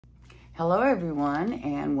Hello everyone,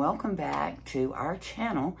 and welcome back to our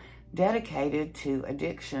channel dedicated to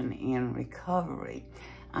addiction and recovery.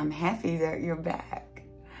 I'm happy that you're back.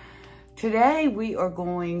 Today we are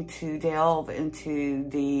going to delve into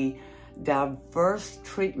the diverse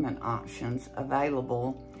treatment options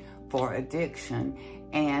available for addiction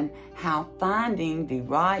and how finding the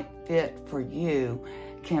right fit for you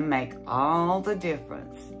can make all the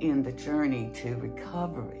difference in the journey to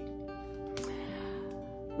recovery.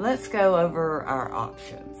 Let's go over our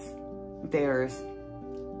options. There's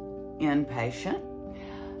inpatient,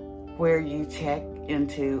 where you check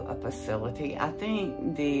into a facility. I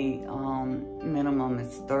think the minimum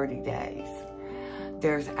is 30 days.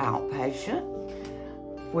 There's outpatient,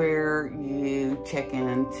 where you check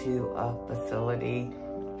into a facility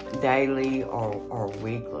daily or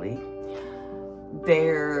weekly.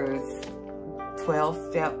 There's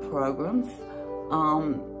 12-step programs.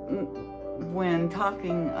 When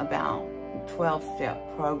talking about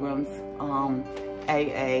 12-step programs,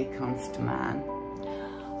 AA comes to mind.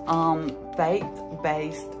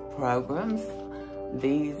 Faith-based programs,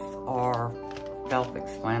 these are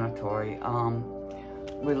self-explanatory,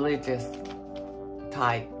 religious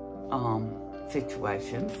type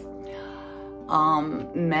situations.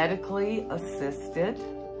 Medically assisted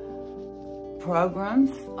programs,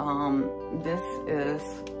 this is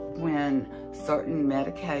when certain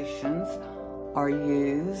medications are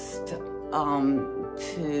used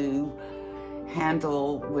to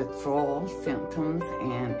handle withdrawal symptoms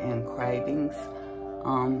and cravings,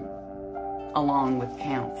 along with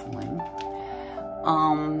counseling.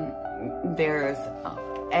 There's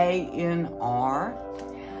ANR.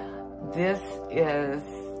 This is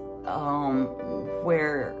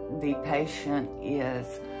where the patient is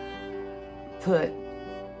put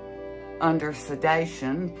under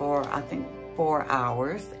sedation for, I think, 4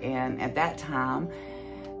 hours, and at that time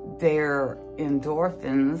their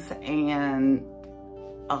endorphins and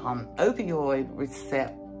opioid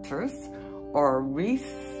receptors are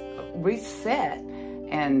reset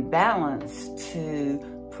and balanced to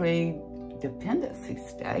pre-dependency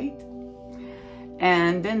state.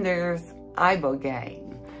 And then there's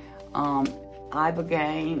Ibogaine.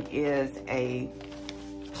 Ibogaine is a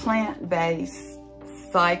plant-based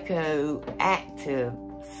psychoactive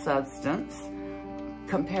substance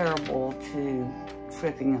comparable to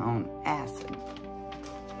tripping on acid.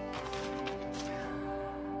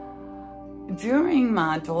 During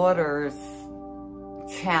my daughter's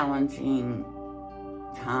challenging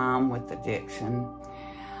time with addiction,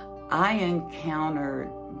 I encountered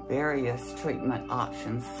various treatment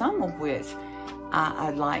options, some of which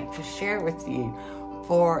I'd like to share with you.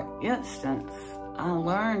 For instance, I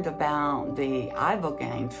learned about the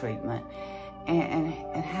Ibogaine treatment and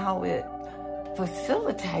how it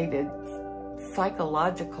facilitated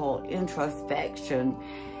psychological introspection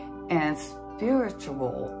and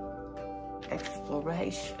spiritual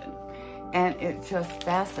exploration. And it just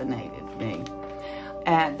fascinated me.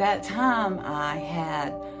 At that time, I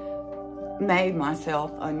had made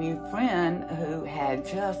myself a new friend who had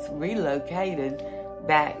just relocated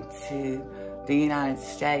back to the United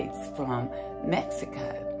States from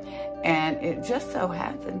Mexico. And it just so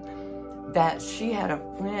happened that she had a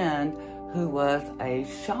friend who was a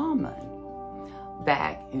shaman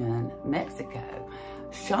back in Mexico.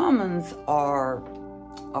 Shamans are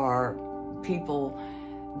people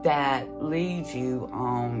that lead you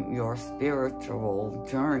on your spiritual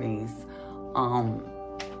journeys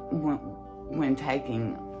when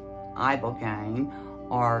taking Ibogaine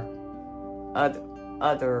or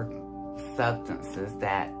other substances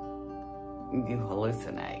that you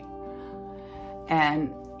hallucinate.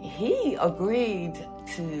 And he agreed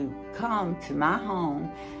to come to my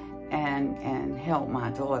home and help my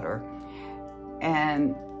daughter.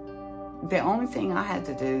 And the only thing I had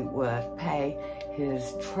to do was pay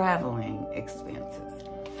his traveling expenses.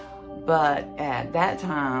 But at that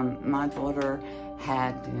time, my daughter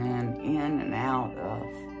had been in and out of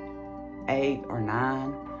 8 or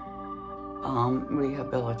 9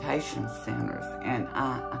 rehabilitation centers, and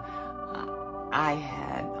I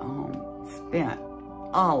had spent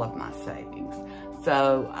all of my savings,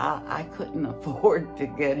 so I couldn't afford to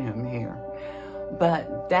get him here.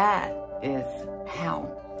 But that is how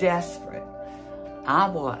desperate I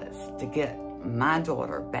was to get my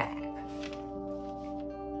daughter back.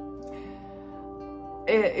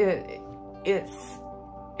 It's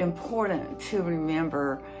important to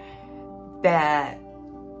remember that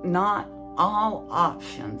not all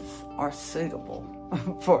options are suitable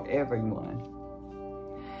for everyone.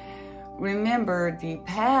 Remember, the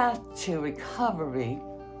path to recovery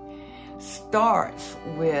starts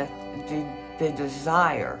with the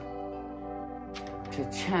desire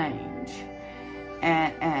to change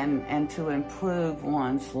and to improve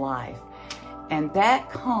one's life. And that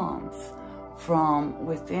comes from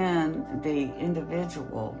within the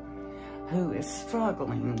individual who is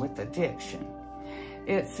struggling with addiction.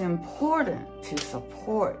 It's important to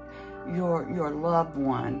support your loved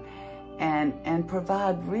one and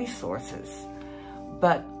provide resources,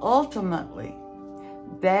 but ultimately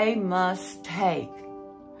they must take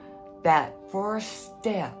that first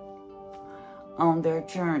step on their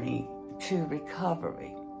journey to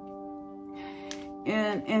recovery.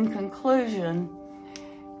 In conclusion,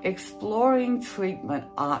 exploring treatment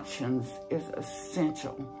options is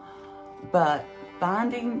essential, but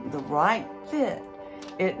finding the right fit,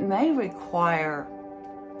 it may require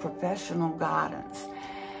professional guidance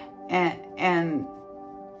and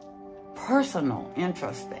personal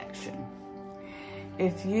introspection.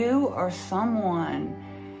 If you or someone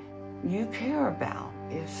you care about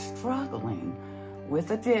is struggling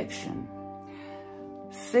with addiction,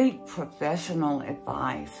 seek professional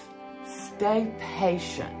advice, stay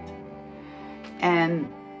patient,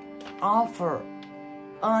 and offer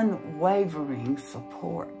unwavering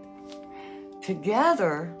support.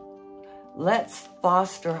 Together, let's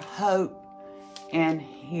foster hope and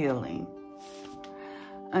healing.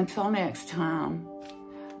 Until next time,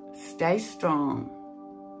 stay strong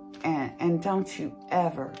and don't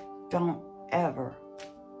ever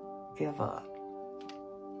give up.